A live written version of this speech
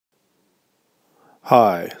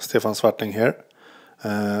Hi, Stefan Svartling here.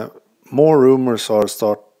 More rumors are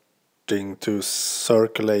starting to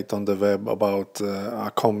circulate on the web about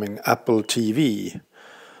a coming Apple TV,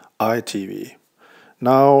 iTV.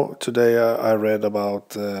 Now, today I read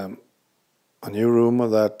about a new rumor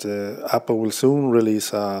that Apple will soon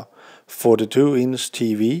release a 42-inch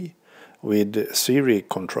TV with Siri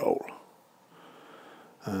control.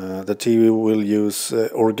 The TV will use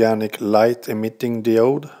organic light emitting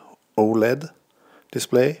diode, OLED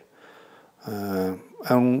display,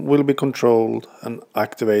 and will be controlled and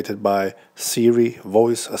activated by Siri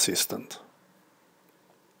voice assistant.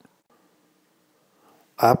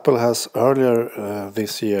 Apple has earlier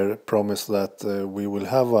this year promised that we will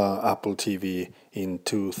have a Apple TV in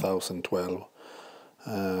 2012,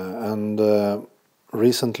 and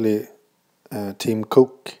recently Tim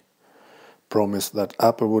Cook promised that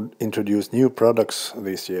Apple would introduce new products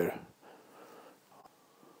this year.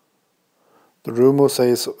 The rumor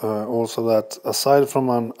says also that aside from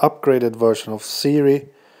an upgraded version of Siri,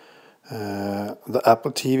 the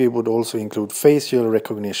Apple TV would also include facial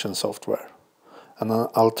recognition software. An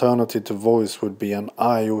alternative to voice would be an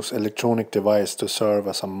iOS electronic device to serve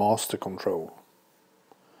as a master control.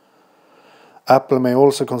 Apple may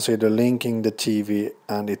also consider linking the TV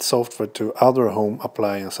and its software to other home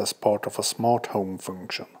appliances as part of a smart home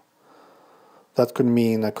function. That could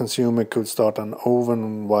mean a consumer could start an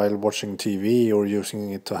oven while watching TV or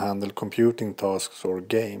using it to handle computing tasks or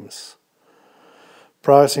games.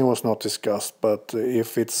 Pricing was not discussed, but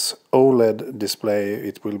if it's OLED display,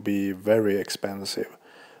 it will be very expensive.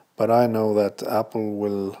 But I know that Apple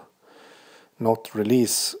will not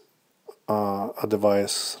release a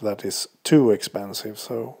device that is too expensive,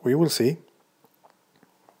 so we will see.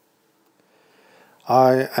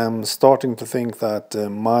 I am starting to think that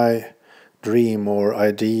my dream or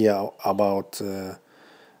idea about a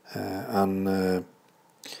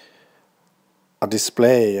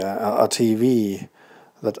display, a TV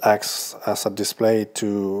that acts as a display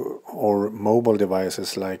to or mobile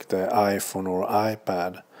devices like the iPhone or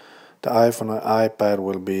iPad. The iPhone or iPad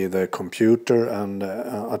will be the computer and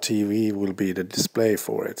a TV will be the display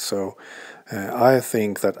for it. So I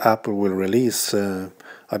think that Apple will release a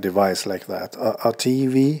device like that. A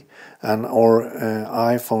TV and or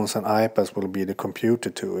iPhones and iPads will be the computer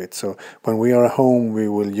to it. So when we are home, we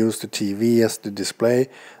will use the TV as the display,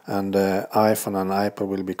 and iPhone and iPad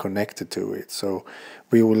will be connected to it. So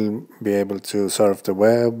we will be able to surf the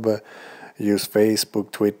web, use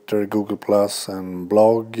Facebook, Twitter, Google Plus, and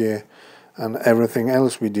blog, and everything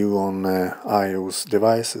else we do on iOS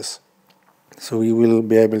devices. So we will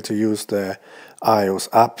be able to use the iOS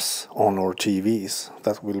apps on our TVs.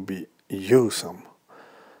 That will be awesome.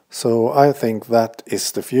 So I think that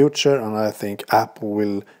is the future, and I think Apple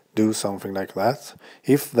will do something like that.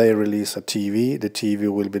 If they release a TV, the TV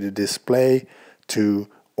will be the display to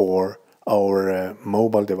or our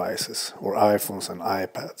mobile devices or iPhones and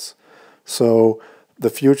iPads. So the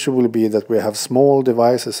future will be that we have small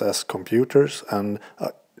devices as computers and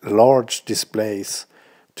large displays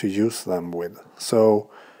to use them with. So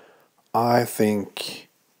I think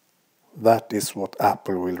that is what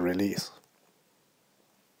Apple will release.